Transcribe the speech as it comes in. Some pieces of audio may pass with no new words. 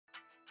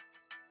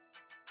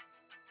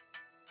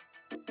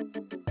It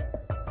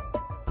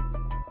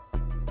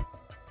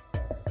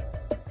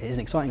is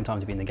an exciting time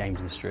to be in the games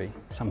industry.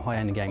 Some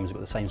high-end games have got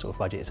the same sort of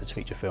budget as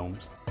feature films.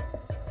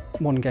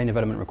 Modern game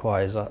development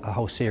requires a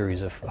whole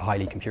series of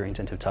highly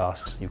computer-intensive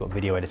tasks. You've got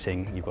video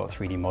editing, you've got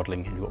 3D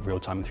modelling, and you've got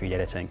real-time 3D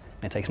editing.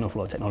 And it takes an awful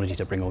lot of technology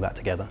to bring all that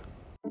together.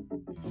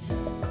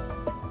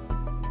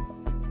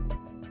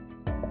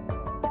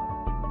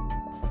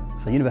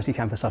 So University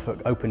Campus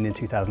Suffolk opened in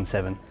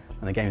 2007,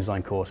 and the game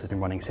design course has been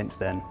running since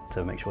then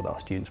to make sure that our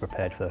students are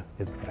prepared for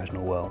the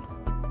professional world.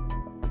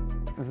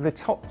 The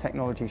top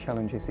technology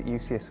challenges that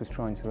UCS was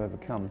trying to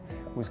overcome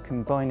was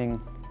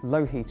combining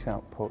low heat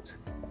output,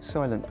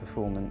 silent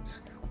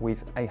performance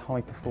with a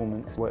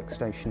high-performance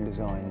workstation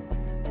design.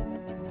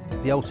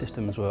 The old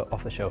systems were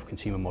off-the-shelf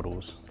consumer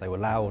models. They were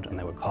loud and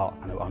they were hot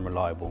and they were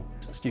unreliable.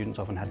 Students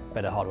often had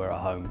better hardware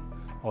at home.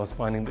 I was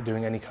finding that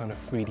doing any kind of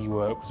 3D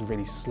work was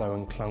really slow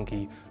and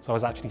clunky, so I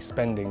was actually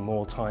spending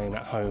more time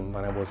at home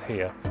than I was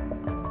here.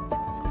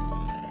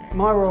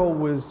 My role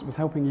was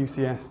helping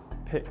UCS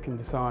pick and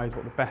decide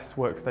what the best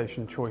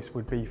workstation choice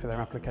would be for their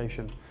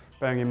application.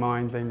 Bearing in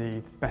mind they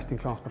need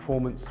best-in-class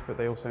performance, but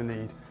they also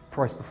need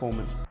price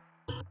performance.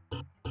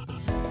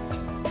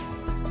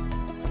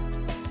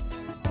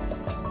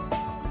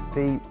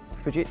 The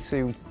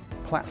Fujitsu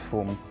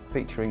platform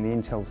featuring the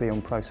Intel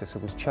Xeon processor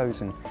was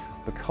chosen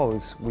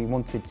because we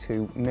wanted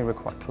to mirror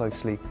quite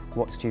closely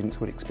what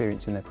students would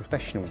experience in their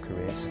professional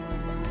careers.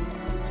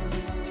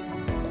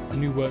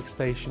 New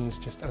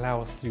workstations just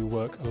allow us to do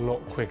work a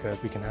lot quicker.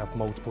 We can have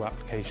multiple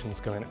applications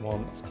going at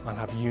once. I'll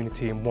have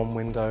Unity in one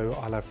window,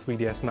 I'll have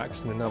 3ds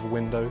Max in another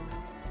window.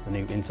 The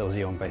new Intel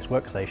Xeon based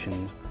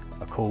workstations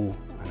are cool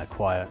and they're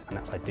quiet, and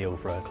that's ideal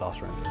for a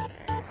classroom.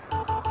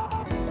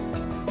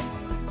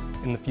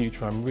 In the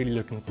future, I'm really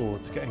looking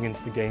forward to getting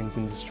into the games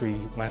industry,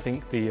 and I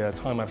think the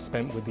time I've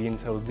spent with the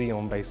Intel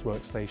Xeon based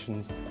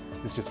workstations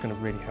is just going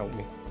to really help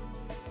me.